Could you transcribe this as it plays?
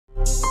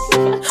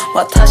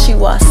Watashi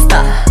wa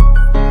star.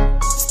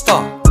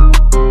 Star.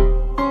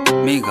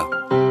 Miga.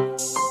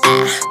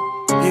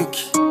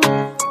 Yuki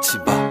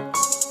Chiba.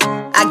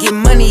 I get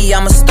money,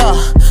 I'm a star.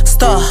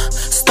 Star,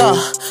 star,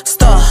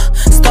 star,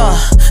 star,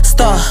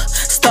 star,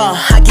 star.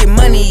 I get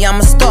money, I'm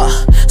a star.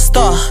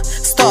 Star,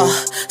 star,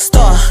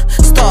 star,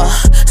 star,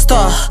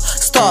 star,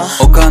 star.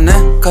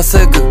 Okane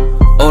kasegu.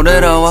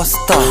 Orera wa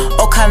star.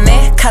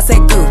 Okane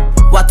kasegu.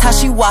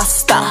 Watashi wa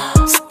star.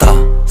 Star,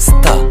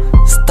 star,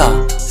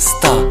 star,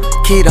 star.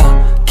 Kira,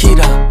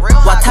 kira.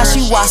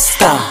 Watashi wa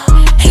star.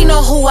 He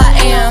know who I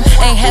am,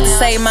 ain't had to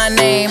say my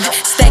name.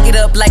 Stack it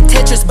up like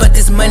Tetris, but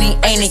this money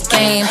ain't a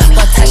game.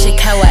 Watashi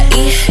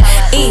kawaii,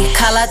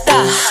 karada.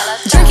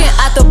 Drinking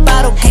out the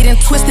bottle, getting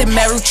twisted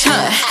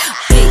maruchan.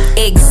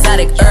 Big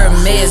exotic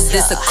Hermes,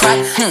 this a croc.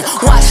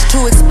 Watch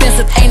too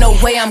expensive, ain't no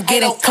way I'm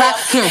getting clocked.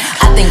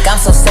 I think I'm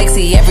so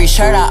sexy, every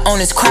shirt I own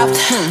is cropped.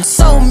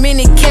 So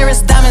many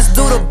carats, diamonds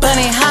do the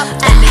bunny hop.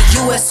 In the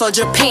US or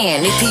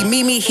Japan, if he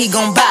meet me, he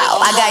gon'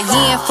 bow. I got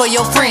yen for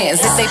your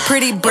friends, if they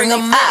pretty, bring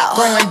them out.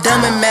 Growing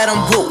dumb and Madam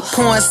Woo,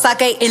 pouring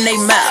sake in they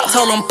mouth.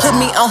 Told him put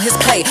me on his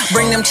plate,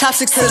 bring them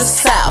chopsticks to the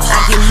south. I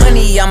get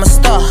money, I'm a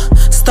star,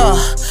 star,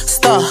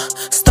 star,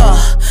 star,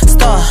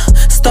 star,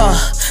 star,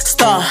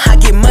 star. I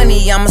get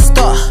money, I'm a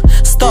star,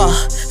 star,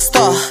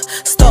 star,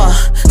 star,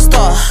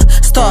 star,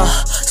 star,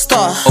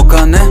 star.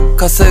 Okane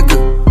kasegu.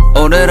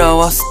 Orera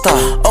wa star.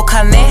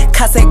 Okane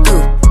kasegu.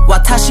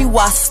 Watashi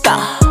wa star.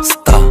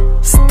 Star,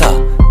 star,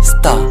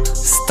 star,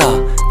 star.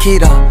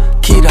 Kira,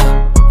 kira.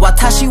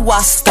 Watashi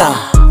wa star.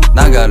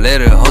 流れ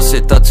る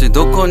星たち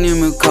どこに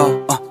向か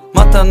う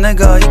また願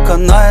い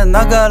叶え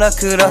ながら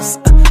暮らす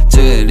ジ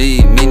ュエ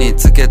リー身に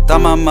つけた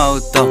まま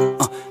歌う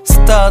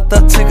スター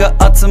たちが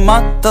集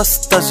まった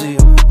スタジ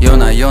オ夜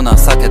な夜な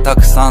酒た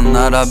くさん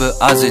並ぶ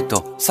アジ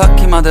トさっ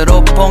きまで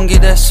六本木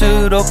で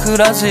収録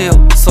ラジ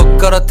オそっ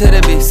からテ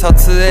レビ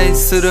撮影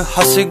する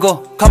はしご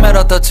カメ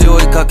ラたち追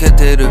いかけ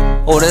てる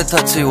俺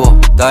たちを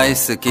大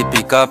好き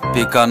ピカ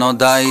ピカの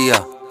ダイ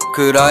ヤ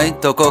暗い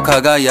とこ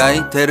輝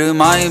いてる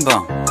毎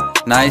晩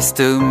Nice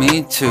to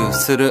meet you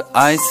する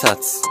挨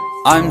拶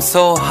I'm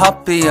so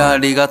happy あ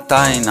りが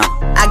たいな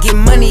I get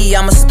money,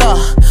 I'm a star,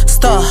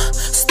 star,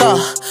 star,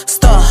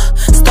 star,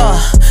 star,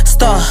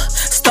 star,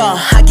 star.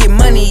 I get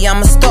money,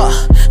 I'm a star,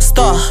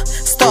 star,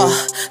 star,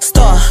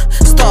 star,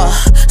 star,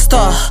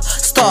 star,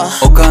 star.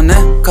 お金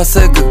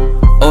稼ぐ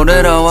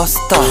俺らはス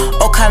ター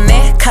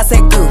Okane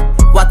kasegu.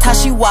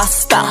 Watashi wa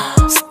star.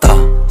 スタ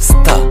ース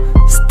タ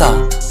ースタ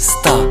ー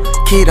スター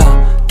キラ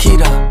キ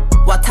ラ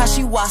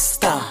Watashi wa star.